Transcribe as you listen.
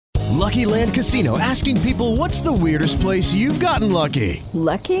Lucky Land Casino, asking people, what's the weirdest place you've gotten lucky?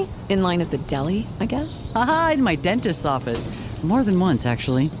 Lucky? In line at the deli, I guess? Aha, in my dentist's office. More than once,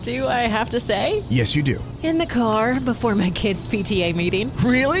 actually. Do I have to say? Yes, you do. In the car before my kids' PTA meeting.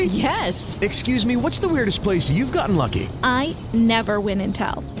 Really? Yes. Excuse me, what's the weirdest place you've gotten lucky? I never win and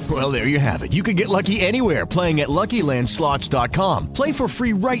tell. Well, there you have it. You can get lucky anywhere, playing at LuckyLandSlots.com. Play for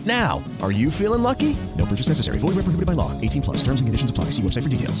free right now. Are you feeling lucky? No purchase necessary. Void where prohibited by law. 18 plus. Terms and conditions apply. See website for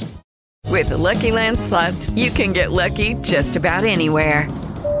details. With the Lucky Land Slots, you can get lucky just about anywhere.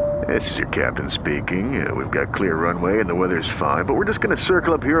 This is your captain speaking. We've got clear runway and the weather's fine, but we're just going to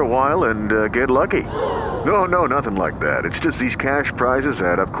circle up here a while and get lucky. No, nothing like that. It's just these cash prizes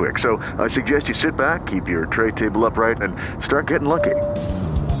add up quick. So I suggest you sit back, keep your tray table upright, and start getting lucky.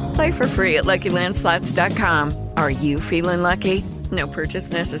 Play for free at LuckyLandSlots.com. Are you feeling lucky? No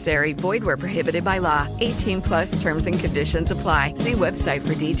purchase necessary. Void where prohibited by law. 18 plus terms and conditions apply. See website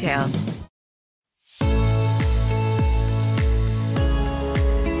for details.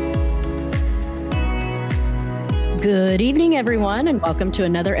 Good evening, everyone, and welcome to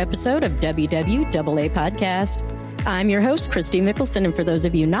another episode of W.W.A.A Podcast. I'm your host, Kristy Mickelsen, and for those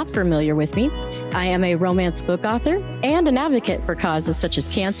of you not familiar with me, I am a romance book author and an advocate for causes such as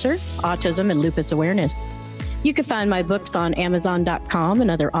cancer, autism, and lupus awareness. You can find my books on Amazon.com and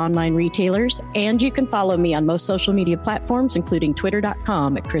other online retailers, and you can follow me on most social media platforms, including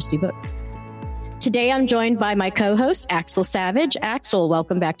Twitter.com at Kristy Books. Today, I'm joined by my co-host, Axel Savage. Axel,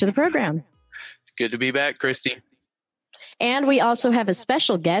 welcome back to the program. Good to be back, Kristy. And we also have a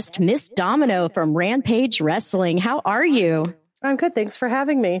special guest, Miss Domino from Rampage Wrestling. How are you? I'm good. Thanks for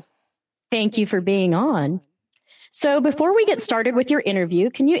having me. Thank you for being on. So before we get started with your interview,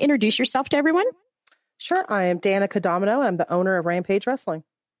 can you introduce yourself to everyone? Sure. I am Danica Domino. I'm the owner of Rampage Wrestling.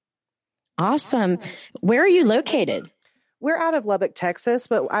 Awesome. Where are you located? We're out of Lubbock, Texas,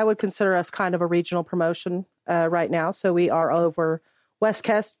 but I would consider us kind of a regional promotion right now. So we are over West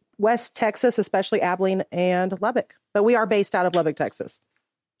Texas, especially Abilene and Lubbock. But we are based out of Lubbock, Texas.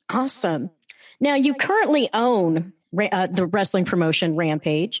 Awesome. Now, you currently own the wrestling promotion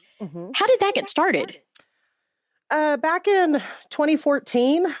Rampage. Mm-hmm. How did that get started? Back in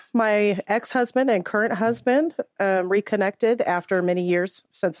 2014, my ex-husband and current husband reconnected after many years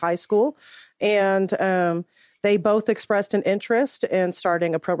since high school. And they both expressed an interest in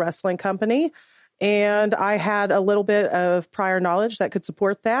starting a pro wrestling company. And I had a little bit of prior knowledge that could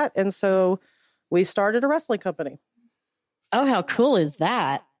support that. And so we started a wrestling company. Oh, how cool is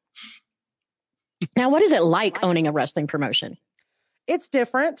that? Now, what is it like owning a wrestling promotion? It's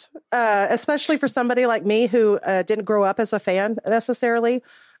different, especially for somebody like me who didn't grow up as a fan necessarily.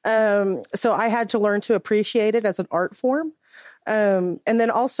 So I had to learn to appreciate it as an art form. And then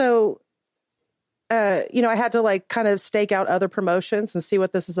also, I had to kind of stake out other promotions and see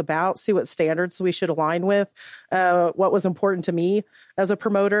what this is about, see what standards we should align with, what was important to me as a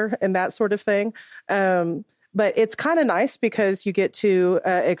promoter and that sort of thing. But it's kind of nice because you get to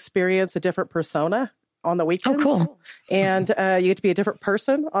experience a different persona on the weekends. Oh, cool. And you get to be a different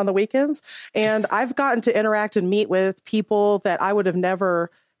person on the weekends. And I've gotten to interact and meet with people that I would have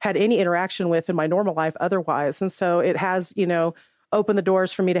never had any interaction with in my normal life otherwise. And so it has, opened the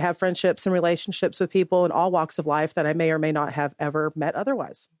doors for me to have friendships and relationships with people in all walks of life that I may or may not have ever met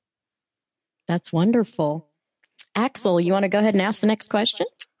otherwise. That's wonderful. Axel, you want to go ahead and ask the next question?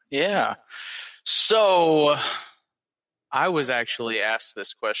 Yeah. So I was actually asked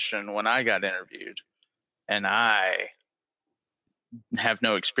this question when I got interviewed, and I have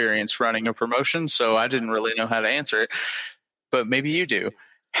no experience running a promotion, so I didn't really know how to answer it. But maybe you do.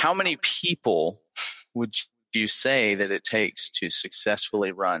 How many people would you say that it takes to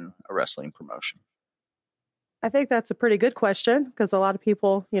successfully run a wrestling promotion? I think that's a pretty good question because a lot of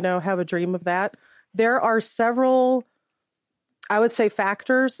people, have a dream of that. There are several, I would say,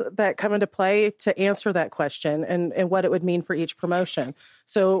 factors that come into play to answer that question and what it would mean for each promotion.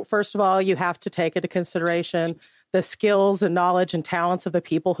 So first of all, you have to take into consideration the skills and knowledge and talents of the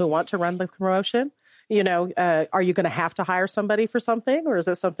people who want to run the promotion. Are you going to have to hire somebody for something, or is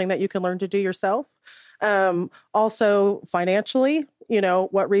it something that you can learn to do yourself? Also financially,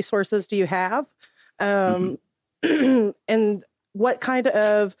 what resources do you have? And what kind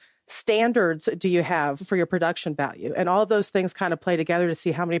of standards do you have for your production value? And all of those things kind of play together to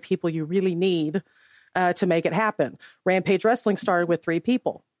see how many people you really need to make it happen. Rampage Wrestling started with 3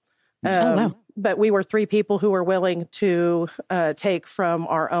 people. Wow. But we were 3 people who were willing to take from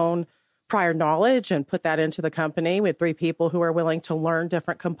our own prior knowledge and put that into the company. We had 3 people who are willing to learn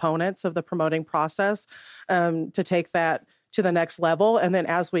different components of the promoting process to take that to the next level. And then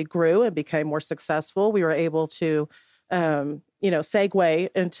as we grew and became more successful, we were able to segue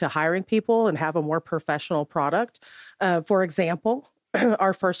into hiring people and have a more professional product. For example,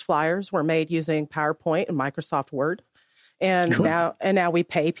 our first flyers were made using PowerPoint and Microsoft Word. And Cool. now we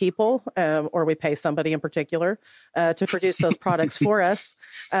pay people, or we pay somebody in particular to produce those products for us.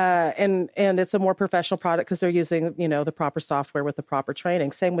 And it's a more professional product because they're using, the proper software with the proper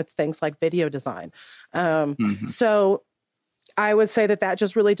training. Same with things like video design. So I would say that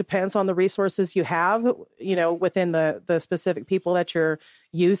just really depends on the resources you have, within the specific people that you're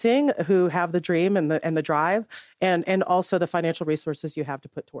using who have the dream and the drive, and also the financial resources you have to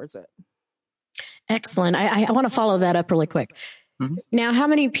put towards it. Excellent. I want to follow that up really quick. Mm-hmm. Now, how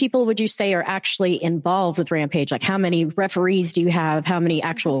many people would you say are actually involved with Rampage? Like, how many referees do you have? How many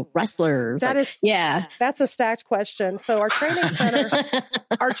actual wrestlers? That's a stacked question. So our training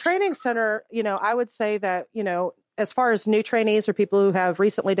center, I would say that, as far as new trainees or people who have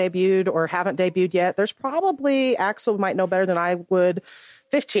recently debuted or haven't debuted yet, there's probably, Axel might know better than I would,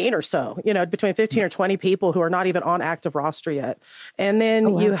 15 or so, between 15 or 20 people who are not even on active roster yet. And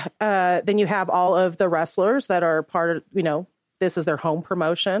then you have all of the wrestlers that are part of, this is their home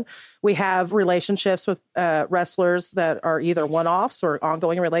promotion. We have relationships with wrestlers that are either one-offs or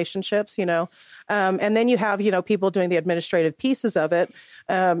ongoing relationships, and then you have, people doing the administrative pieces of it.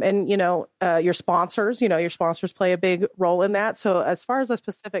 And your sponsors, your sponsors play a big role in that. So as far as a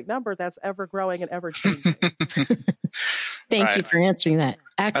specific number, that's ever growing and ever changing. Thank you for answering that.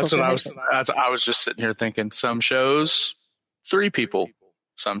 Axel, that's what I was just sitting here thinking. Some shows, 3 people.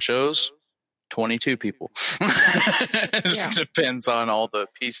 Some shows, 22 people. It depends on all the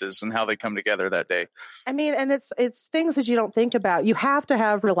pieces and how they come together that day. I mean, and it's things that you don't think about. You have to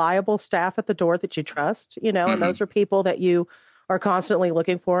have reliable staff at the door that you trust, and those are people that you are constantly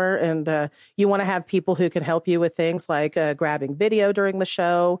looking for. And you want to have people who can help you with things like grabbing video during the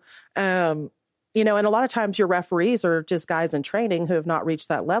show. And a lot of times your referees are just guys in training who have not reached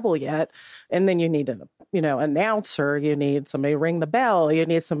that level yet. And then you need an, announcer, you need somebody to ring the bell, you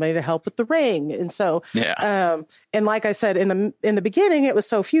need somebody to help with the ring. And so, and like I said, in the beginning, it was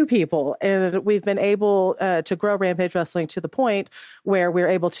so few people, and we've been able to grow Rampage Wrestling to the point where we're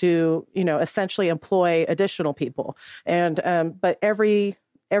able to, essentially employ additional people. And, but every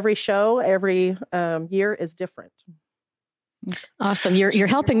show, every year is different. Awesome. You're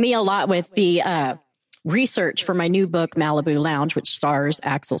helping me a lot with the research for my new book, Malibu Lounge, which stars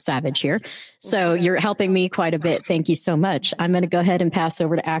Axel Savage here. So you're helping me quite a bit. Thank you so much. I'm going to go ahead and pass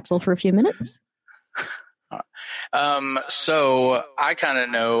over to Axel for a few minutes. So I kind of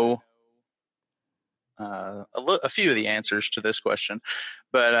know a few of the answers to this question,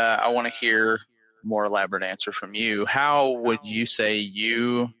 but I want to hear a more elaborate answer from you. How would you say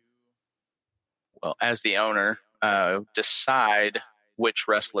as the owner, decide which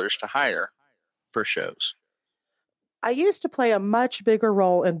wrestlers to hire for shows? I used to play a much bigger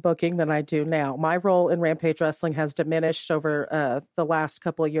role in booking than I do now. My role in Rampage Wrestling has diminished over the last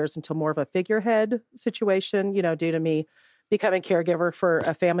couple of years into more of a figurehead situation, due to me becoming caregiver for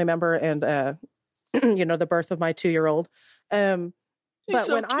a family member and, the birth of my 2-year-old. But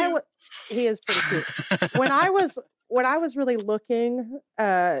so when he is pretty cute. When I was really looking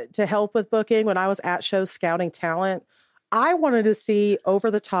to help with booking, when I was at shows scouting talent, I wanted to see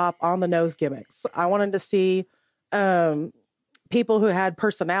over-the-top, on-the-nose gimmicks. I wanted to see people who had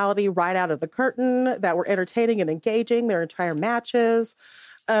personality right out of the curtain, that were entertaining and engaging their entire matches.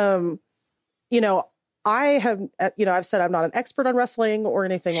 I have, I've said I'm not an expert on wrestling or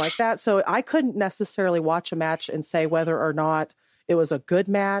anything like that, so I couldn't necessarily watch a match and say whether or not it was a good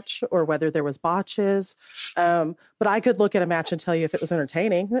match or whether there was botches. But I could look at a match and tell you if it was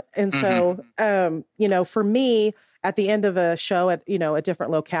entertaining. And so, for me, at the end of a show at, a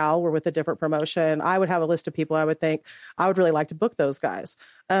different locale or with a different promotion, I would have a list of people I would think I would really like to book those guys.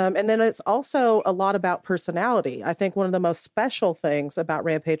 And then it's also a lot about personality. I think one of the most special things about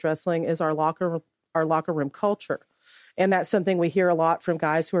Rampage Wrestling is our locker room culture. And that's something we hear a lot from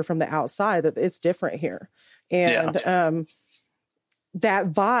guys who are from the outside, that it's different here. And,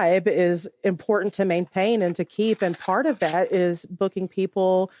 that vibe is important to maintain and to keep. And part of that is booking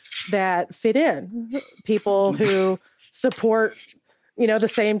people that fit in, people who support, the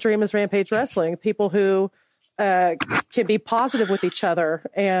same dream as Rampage Wrestling, people who can be positive with each other.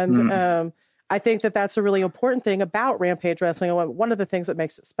 And I think that that's a really important thing about Rampage Wrestling. One of the things that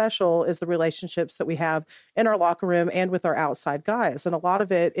makes it special is the relationships that we have in our locker room and with our outside guys. And a lot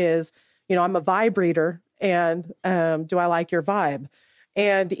of it is, I'm a vibe reader, and do I like your vibe?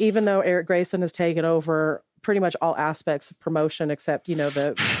 And even though Eric Grayson has taken over pretty much all aspects of promotion, except,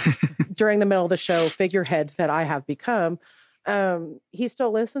 the during the middle of the show figurehead that I have become, he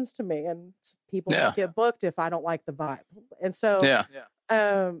still listens to me and People don't get booked if I don't like the vibe. And so,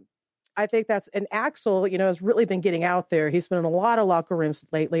 I think and Axel, has really been getting out there. He's been in a lot of locker rooms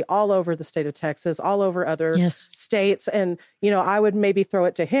lately, all over the state of Texas, all over other states. And, I would maybe throw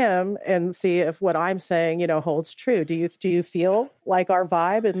it to him and see if what I'm saying, holds true. Do you feel like our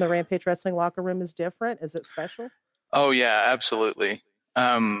vibe in the Rampage Wrestling locker room is different? Is it special? Oh, yeah, absolutely.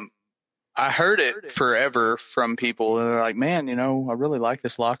 I heard it forever from people. They're like, man, I really like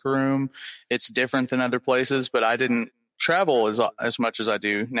this locker room. It's different than other places, but I didn't travel as much as I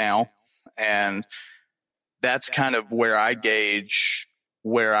do now. And that's kind of where I gauge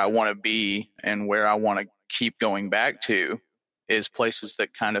where I want to be and where I want to keep going back to, is places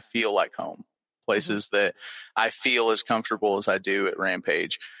that kind of feel like home, places that I feel as comfortable as I do at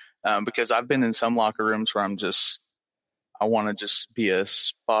Rampage. Because I've been in some locker rooms where I want to just be a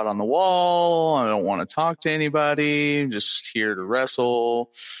spot on the wall. I don't want to talk to anybody. I'm just here to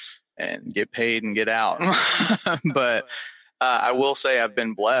wrestle and get paid and get out. But I will say I've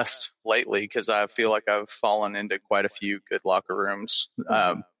been blessed lately because I feel like I've fallen into quite a few good locker rooms.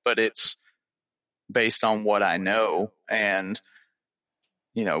 But it's based on what I know. And,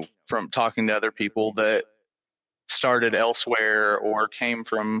 from talking to other people that started elsewhere or came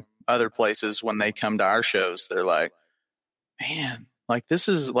from other places, when they come to our shows, they're like, man, like, this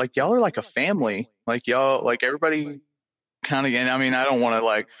is like, y'all are like a family. Like, y'all, like, everybody kind of, I don't want to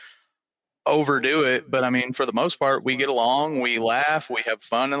like overdo it, but for the most part, we get along, we laugh, we have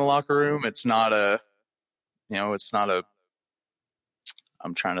fun in the locker room. It's not I'm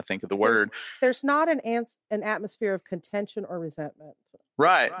trying to think of the word. There's not an atmosphere of contention or resentment.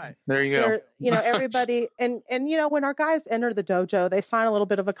 Right. There you go. Everybody, and when our guys enter the dojo, they sign a little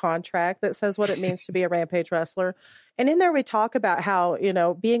bit of a contract that says what it means to be a Rampage wrestler. And in there, we talk about how,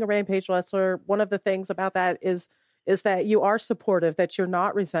 being a Rampage wrestler, one of the things about that is that you are supportive, that you're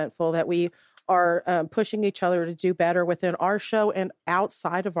not resentful, that we are pushing each other to do better within our show and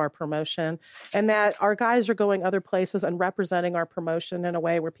outside of our promotion, and that our guys are going other places and representing our promotion in a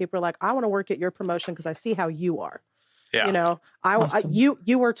way where people are like, I want to work at your promotion because I see how you are. Yeah. Awesome.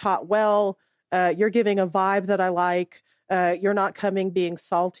 You were taught well. You're giving a vibe that I like. You're not coming being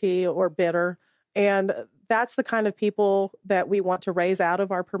salty or bitter. And that's the kind of people that we want to raise out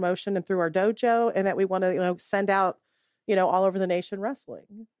of our promotion and through our dojo, and that we want to, send out, all over the nation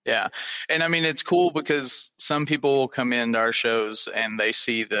wrestling. Yeah. And it's cool because some people will come into our shows and they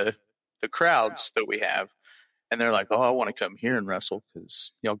see the crowds that we have, and they're like, oh, I want to come here and wrestle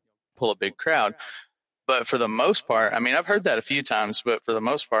because, pull a big crowd. But for the most part, I've heard that a few times, but for the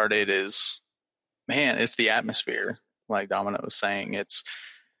most part, it's the atmosphere. Like Domino was saying, it's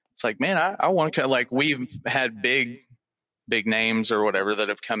like, man, I want to, like, we've had big names or whatever that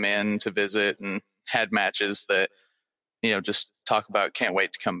have come in to visit and had matches that, just talk about, can't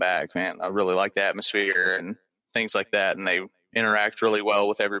wait to come back, man. I really like the atmosphere and things like that. And they interact really well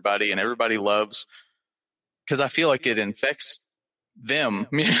with everybody, and everybody loves, because I feel like it infects them,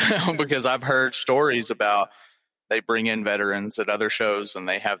 because I've heard stories about, they bring in veterans at other shows and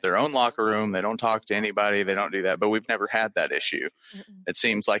they have their own locker room. They don't talk to anybody. They don't do that, but we've never had that issue. It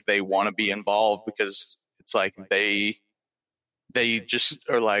seems like they want to be involved because it's like, they just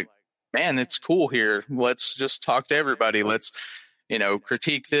are like, man, it's cool here. Let's just talk to everybody. Let's,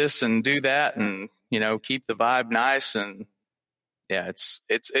 critique this and do that, and, keep the vibe nice. And yeah,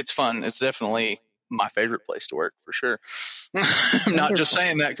 it's fun. It's definitely my favorite place to work, for sure. I'm not just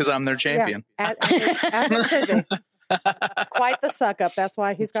saying that because I'm their champion. Yeah, quite the suck up. That's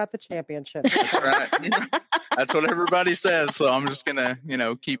why he's got the championship. That's right. That's what everybody says. So I'm just gonna,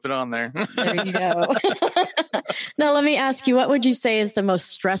 keep it on there. There you go. Now, let me ask you, what would you say is the most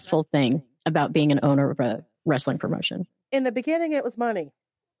stressful thing about being an owner of a wrestling promotion? In the beginning, it was money.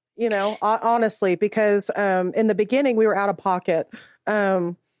 Honestly, because in the beginning we were out of pocket.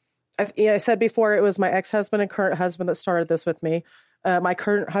 I said before, it was my ex-husband and current husband that started this with me. My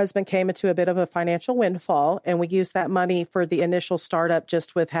current husband came into a bit of a financial windfall, and we used that money for the initial startup,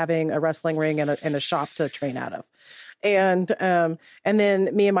 just with having a wrestling ring and a shop to train out of. And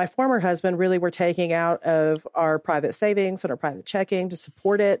then me and my former husband really were taking out of our private savings and our private checking to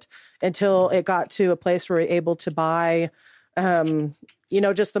support it until it got to a place where we were able to buy,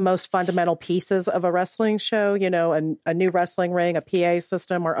 just the most fundamental pieces of a wrestling show, a new wrestling ring, a PA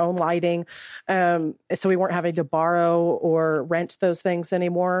system, our own lighting. So we weren't having to borrow or rent those things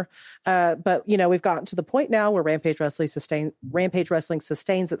anymore. But, we've gotten to the point now where Rampage Wrestling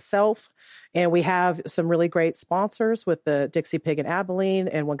sustains itself. And we have some really great sponsors with the Dixie Pig in Abilene,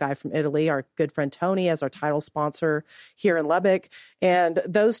 and one guy from Italy, our good friend Tony, as our title sponsor here in Lubbock. And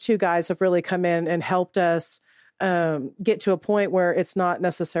those two guys have really come in and helped us get to a point where it's not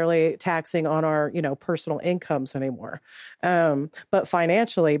necessarily taxing on our, personal incomes anymore. But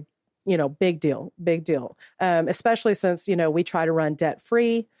financially, big deal, especially since, we try to run debt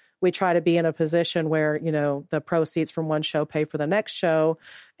free. We try to be in a position where, the proceeds from one show pay for the next show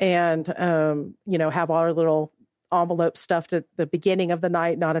and, have all our little envelope stuffed at the beginning of the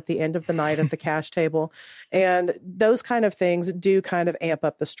night, not at the end of the night at the cash table. And those kind of things do kind of amp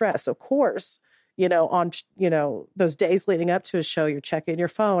up the stress. Of course, on, those days leading up to a show, you're checking your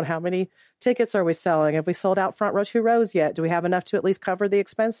phone. How many tickets are we selling? Have we sold out front row 2 rows yet? Do we have enough to at least cover the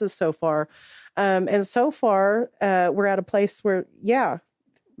expenses so far? And so far, we're at a place where,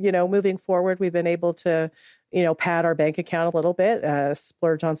 moving forward, we've been able to, pad our bank account a little bit,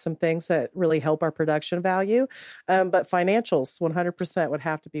 splurge on some things that really help our production value. But financials, 100% would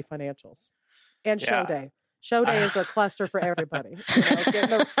have to be financials. And show day. Show day is a cluster for everybody.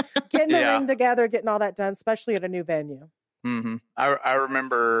 Getting the ring together, getting all that done, especially at a new venue. Mm-hmm. I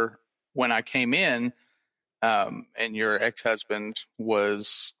remember when I came in, and your ex-husband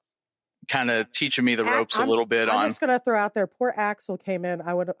was kind of teaching me the ropes a little bit. I'm just going to throw out there, poor Axel came in.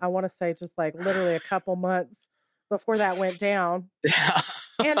 I want to say just like literally a couple months before that went down. Yeah.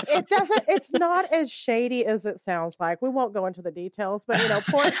 And it's not as shady as it sounds like. We won't go into the details, but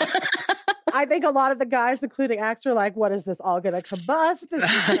I think a lot of the guys, including Axel, are like, what is this all going to combust? Is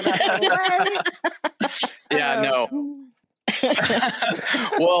this going to go away? Yeah, no.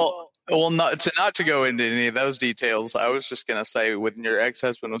 Well, not to go into any of those details. I was just going to say, when your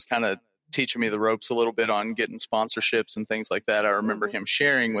ex-husband was kind of teaching me the ropes a little bit on getting sponsorships and things like that, I remember him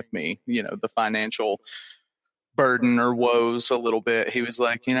sharing with me, the financial burden or woes a little bit. He was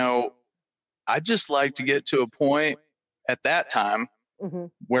like, I'd just like to get to a point at that time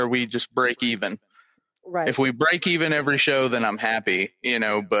where we just break even. Right. If we break even every show, then I'm happy,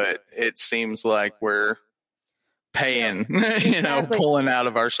 but it seems like we're paying, exactly. Pulling out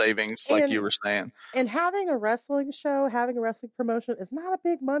of our savings, like you were saying. And having a wrestling show, having a wrestling promotion is not a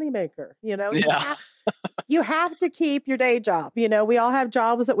big moneymaker. You have to keep your day job. We all have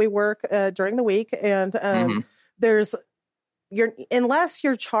jobs that we work during the week, and unless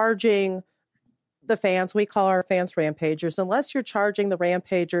you're charging the fans, we call our fans Rampagers, unless you're charging the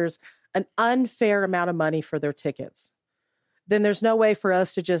Rampagers an unfair amount of money for their tickets, then there's no way for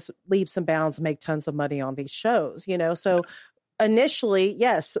us to just leaps and bounds and make tons of money on these shows, So initially,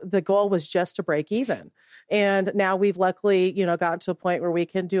 yes, the goal was just to break even. And now we've luckily, gotten to a point where we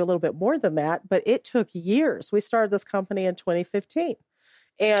can do a little bit more than that, but it took years. We started this company in 2015.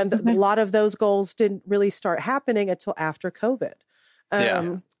 And a lot of those goals didn't really start happening until after COVID.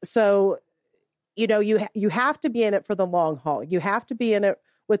 So, you have to be in it for the long haul. You have to be in it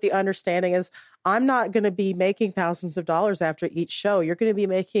with the understanding is I'm not going to be making thousands of dollars after each show. You're going to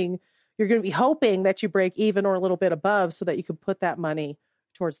be hoping that you break even or a little bit above so that you can put that money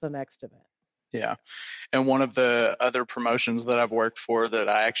towards the next event. Yeah. And one of the other promotions that I've worked for that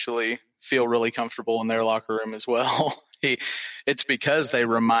I actually feel really comfortable in their locker room as well. It's because they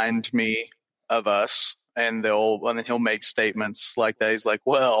remind me of us, and then he'll make statements like that. He's like,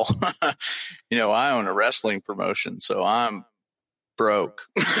 well, I own a wrestling promotion, so I'm broke.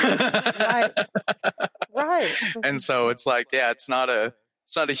 Right. And so it's like, it's not a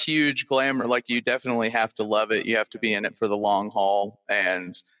huge glamour. Like, you definitely have to love it. You have to be in it for the long haul.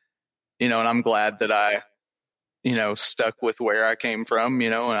 And, and I'm glad that I, stuck with where I came from,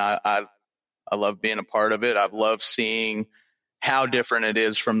 and I love being a part of it. I've loved seeing how different it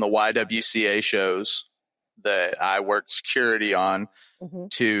is from the YWCA shows that I worked security on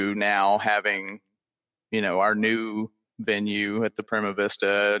to now having, our new venue at the Prima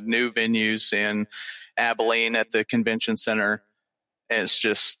Vista, new venues in Abilene at the convention center. And it's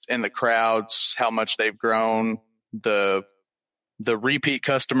just in the crowds, how much they've grown, the repeat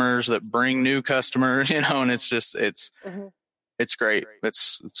customers that bring new customers, and it's just, it's great.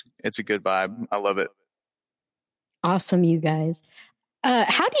 It's a good vibe. I love it. Awesome. You guys,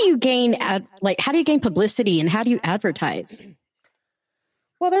 how do you gain publicity and how do you advertise?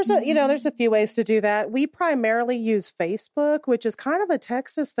 Well, there's a few ways to do that. We primarily use Facebook, which is kind of a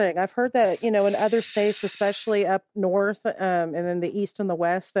Texas thing. I've heard that, in other states, especially up north and in the East and the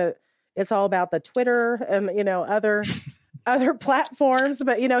West, that it's all about the Twitter and, other platforms.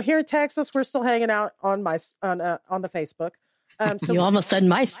 But, here in Texas, we're still hanging out on the Facebook. So you almost said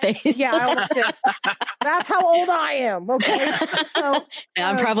MySpace. Yeah, I almost did. That's how old I am. Okay. So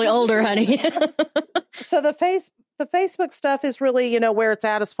I'm probably older, honey. So the Facebook stuff is really, where it's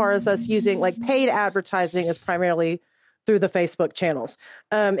at as far as us using like paid advertising is primarily through the Facebook channels.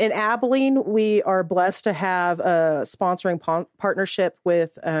 In Abilene, we are blessed to have a sponsoring partnership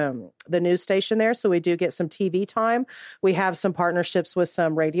with the news station there. So we do get some TV time. We have some partnerships with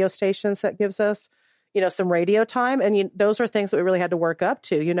some radio stations that gives us, some radio time. And those are things that we really had to work up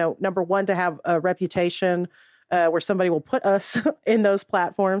to, number one, to have a reputation where somebody will put us in those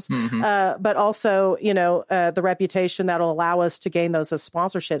platforms, but also, the reputation that'll allow us to gain those as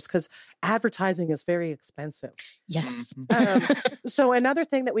sponsorships, because advertising is very expensive. Yes. So another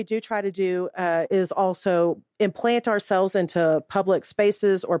thing that we do try to do is also implant ourselves into public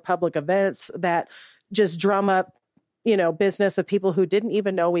spaces or public events that just drum up business of people who didn't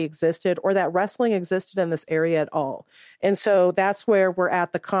even know we existed or that wrestling existed in this area at all. And so that's where we're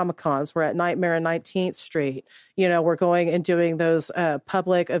at the Comic-Cons. We're at Nightmare on 19th Street. We're going and doing those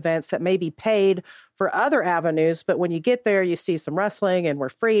public events that may be paid for other avenues. But when you get there, you see some wrestling and we're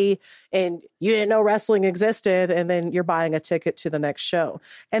free and you didn't know wrestling existed. And then you're buying a ticket to the next show.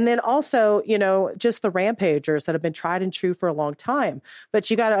 And then also, just the Rampagers that have been tried and true for a long time.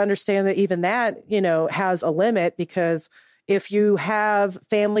 But you got to understand that even that, has a limit, because if you have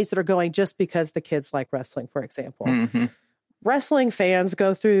families that are going just because the kids like wrestling, for example, wrestling fans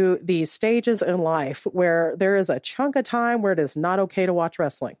go through these stages in life where there is a chunk of time where it is not okay to watch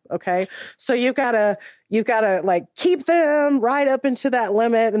wrestling. Okay. So you've got to like keep them right up into that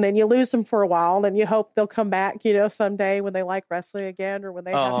limit, and then you lose them for a while, and then you hope they'll come back, someday when they like wrestling again or when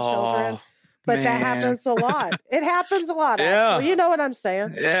they have children. But that happens a lot. It happens a lot, actually. You know what I'm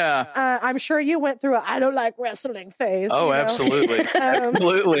saying? Yeah. I'm sure you went through I don't like wrestling phase. Oh, absolutely.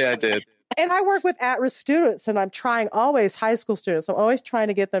 Absolutely, I did. And I work with at-risk students, and I'm trying always high school students. I'm always trying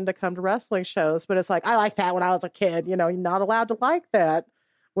to get them to come to wrestling shows. But it's like, I like that when I was a kid. You're not allowed to like that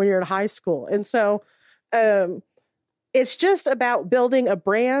when you're in high school. And so it's just about building a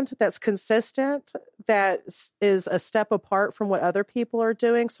brand that's consistent, that is a step apart from what other people are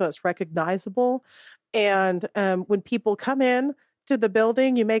doing, so it's recognizable. And when people come in to the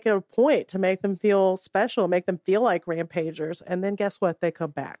building, you make it a point to make them feel special, make them feel like Rampagers. And then guess what? They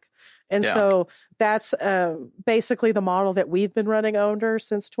come back. And so that's basically the model that we've been running under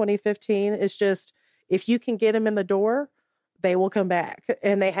since 2015. Is just, if you can get them in the door, they will come back.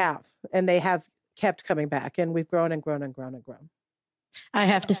 And they have kept coming back. And we've grown and grown and grown and grown. I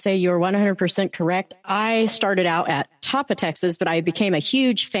have to say you're 100% correct. I started out at top of Texas, but I became a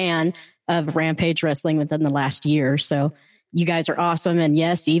huge fan of Rampage Wrestling within the last year. So you guys are awesome. And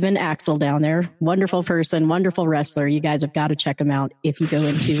yes, even Axel down there, wonderful person, wonderful wrestler. You guys have got to check him out if you go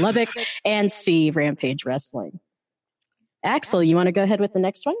into Lubbock and see Rampage Wrestling. Axel, you want to go ahead with the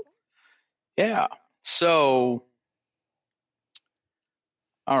next one? Yeah. So,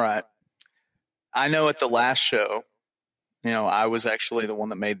 all right. I know at the last show, I was actually the one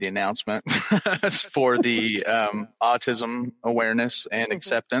that made the announcement for the autism awareness and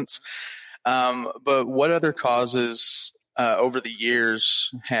acceptance. But what other causes over the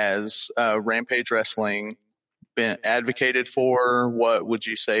years has Rampage Wrestling been advocated for? What would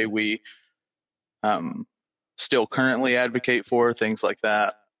you say we still currently advocate for? Things like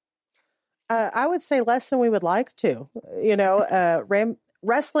that. I would say less than we would like to.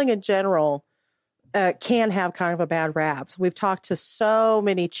 Wrestling in general can have kind of a bad rap. We've talked to so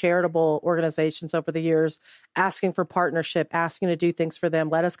many charitable organizations over the years asking for partnership, asking to do things for them.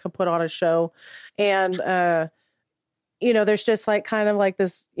 Let us come put on a show. And, there's just kind of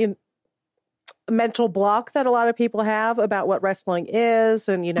this mental block that a lot of people have about what wrestling is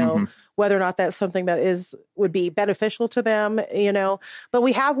and, whether or not that's something that would be beneficial to them, But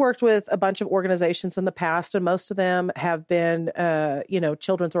we have worked with a bunch of organizations in the past, and most of them have been,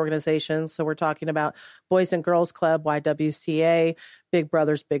 children's organizations. So we're talking about Boys and Girls Club, W.W.A.A, Big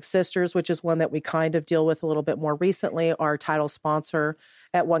Brothers, Big Sisters, which is one that we kind of deal with a little bit more recently. Our title sponsor,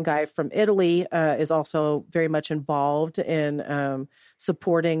 one guy from Italy, is also very much involved in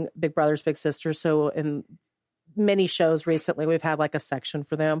supporting Big Brothers, Big Sisters. So in many shows recently, we've had a section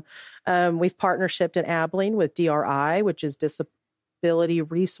for them. We've partnershiped in Abilene with DRI, which is Disability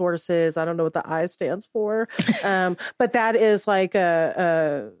Resources. I don't know what the I stands for, but that is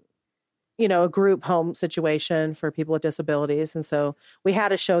a group home situation for people with disabilities. And so we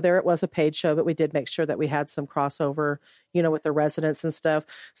had a show there. It was a paid show, but we did make sure that we had some crossover, with the residents and stuff.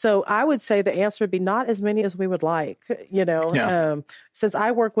 So I would say the answer would be not as many as we would like, since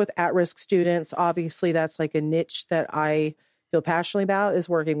I work with at-risk students, obviously that's a niche that I feel passionately about, is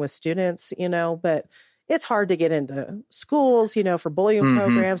working with students, but it's hard to get into schools, for bullying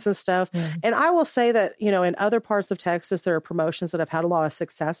programs and stuff. Mm-hmm. And I will say that, in other parts of Texas, there are promotions that have had a lot of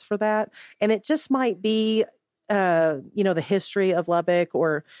success for that. And it just might be the history of Lubbock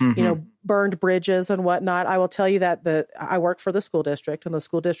or, burned bridges and whatnot. I will tell you that I work for the school district, and the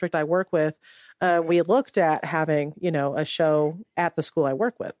school district I work with, we looked at having, a show at the school I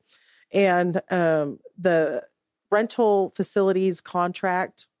work with. And the rental facilities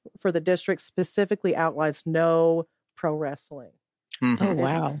contract for the district specifically outlines no pro wrestling. Mm-hmm. Oh,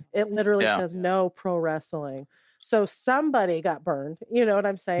 wow. It literally says no pro wrestling. So somebody got burned. You know what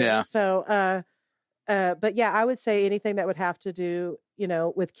I'm saying? Yeah. So, but yeah, I would say anything that would have to do,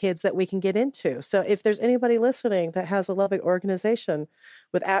 with kids that we can get into. So if there's anybody listening that has a Lubbock organization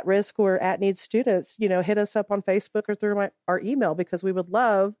with at-risk or at-need students, hit us up on Facebook or through our email, because we would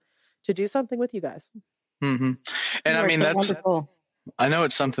love to do something with you guys. Mm-hmm. And I mean, so that's wonderful. I know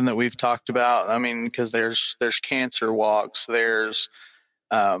it's something that we've talked about. I mean, because there's cancer walks, there's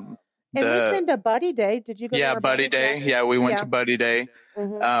and we've been to Buddy Day. Did you go? Yeah, to Buddy Day. Yeah, we went to Buddy Day,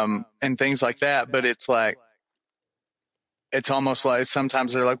 and things like that. But it's like, it's almost like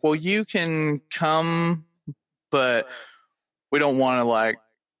sometimes they're like, well, you can come, but we don't want to like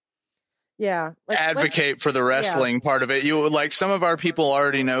advocate for the wrestling part of it. You like, some of our people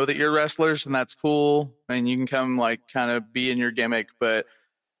already know that you're wrestlers, and that's cool, and you can come like kind of be in your gimmick, but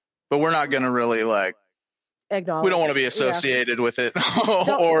we're not going to really like acknowledge. We don't want to be associated with it.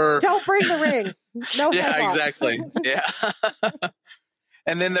 Don't bring the ring. No. Yeah, exactly. Yeah.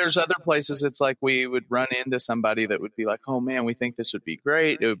 And then there's other places. It's like we would run into somebody that would be like, oh man, we think this would be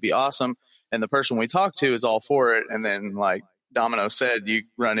great. It would be awesome. And the person we talk to is all for it. And then like Domino said, you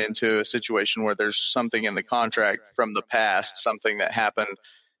run into a situation where there's something in the contract from the past, something that happened,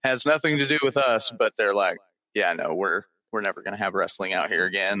 has nothing to do with us, but they're like, yeah, no, we're never going to have wrestling out here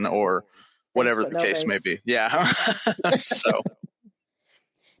again, or whatever the case may be. Yeah. So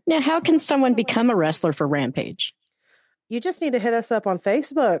now, how can someone become a wrestler for Rampage? You just need to hit us up on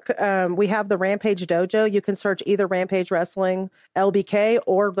Facebook. We have the Rampage Dojo. You can search either Rampage Wrestling LBK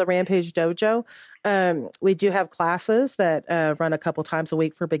or the Rampage Dojo. We do have classes that run a couple times a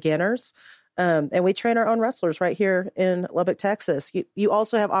week for beginners. And we train our own wrestlers right here in Lubbock, Texas. You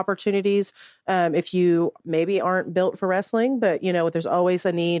also have opportunities if you maybe aren't built for wrestling, but there's always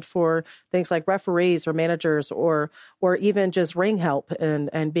a need for things like referees or managers or even just ring help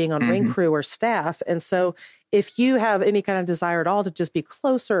and being on ring crew or staff. And so if you have any kind of desire at all to just be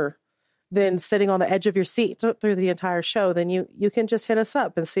closer than sitting on the edge of your seat through the entire show, then you can just hit us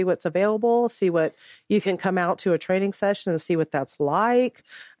up and see what's available, see what you can come out to a training session and see what that's like.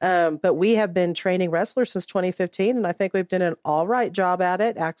 But we have been training wrestlers since 2015, and I think we've done an all right job at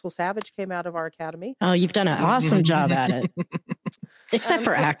it. Axel Savage came out of our academy. Oh, you've done an awesome job at it. Except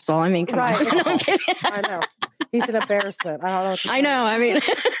for Axel. I mean, come on. I know. He's an embarrassment. I don't know what to say. I know. I mean,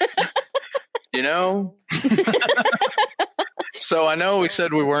 So I know we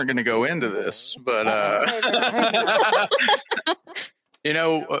said we weren't going to go into this, but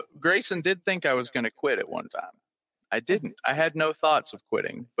Grayson did think I was going to quit at one time. I didn't. I had no thoughts of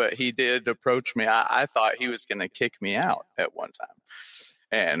quitting, but he did approach me. I thought he was going to kick me out at one time,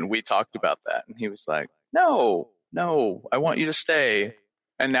 and we talked about that. And he was like, "No, I want you to stay."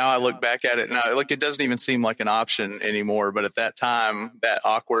 And now I look back at it, and it doesn't even seem like an option anymore. But at that time, that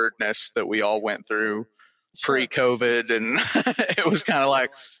awkwardness that we all went through. Pre-COVID, and it was kind of like,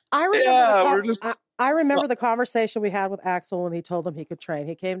 I remember the conversation we had with Axel when he told him he could train.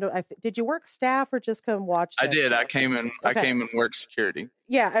 He came to. Did you work staff or just come watch? I did. I came and worked security.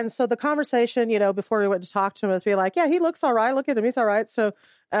 Yeah, and so the conversation, before we went to talk to him, was be like, "Yeah, he looks all right. Look at him, he's all right." So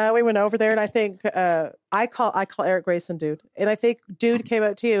we went over there, and I think I call Eric Grayson dude, and I think dude came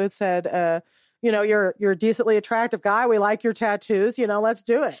up to you and said, you're a decently attractive guy. We like your tattoos. Let's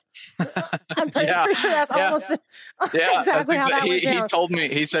do it. I'm pretty sure that's almost exactly how that went down. He told me,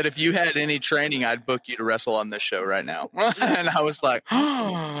 he said, if you had any training, I'd book you to wrestle on this show right now. And I was like,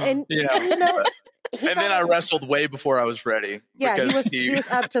 and then I wrestled way before I was ready. Yeah, he was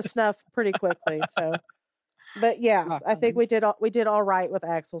up to snuff pretty quickly. So, but yeah, I think we did all right with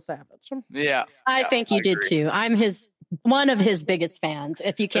Axel Savage. Yeah, I think you did too. I'm one of his biggest fans.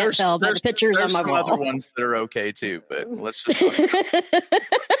 If you can't tell by the pictures on my wall. There's some other ones that are okay too, but let's just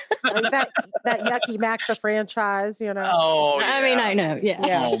that yucky Mac the franchise, Oh, yeah. I mean, I know. Yeah.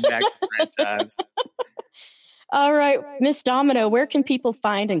 Oh, Mac the franchise. All right, Miss Domino, where can people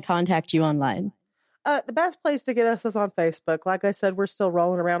find and contact you online? The best place to get us is on Facebook. Like I said, we're still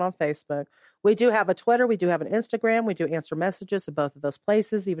rolling around on Facebook. We do have a Twitter. We do have an Instagram. We do answer messages at both of those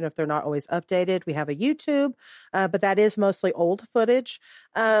places, even if they're not always updated. We have a YouTube, but that is mostly old footage.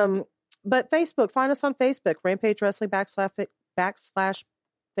 But Facebook, find us on Facebook, Rampage Wrestling / Facebook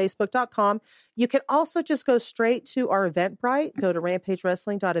facebook.com. You can also just go straight to our Eventbrite. Go to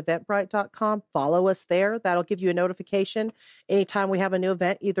rampagewrestling.eventbrite.com. Follow us there. That'll give you a notification anytime we have a new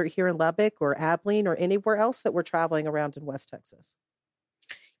event, either here in Lubbock or Abilene or anywhere else that we're traveling around in West Texas.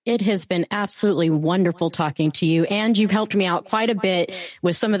 It has been absolutely wonderful talking to you, and you've helped me out quite a bit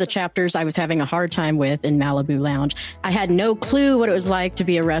with some of the chapters I was having a hard time with in Malibu Lounge. I had no clue what it was like to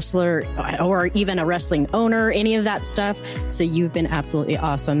be a wrestler or even a wrestling owner, any of that stuff. So you've been absolutely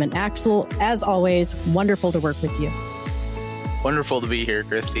awesome. And Axel, as always, wonderful to work with you. Wonderful to be here,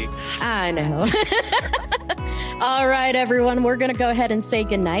 Kristy. I know. All right, everyone, we're going to go ahead and say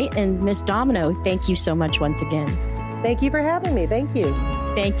goodnight. And Miss Domino, thank you so much once again. Thank you for having me. Thank you.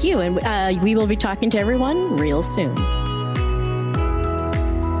 Thank you. And we will be talking to everyone real soon.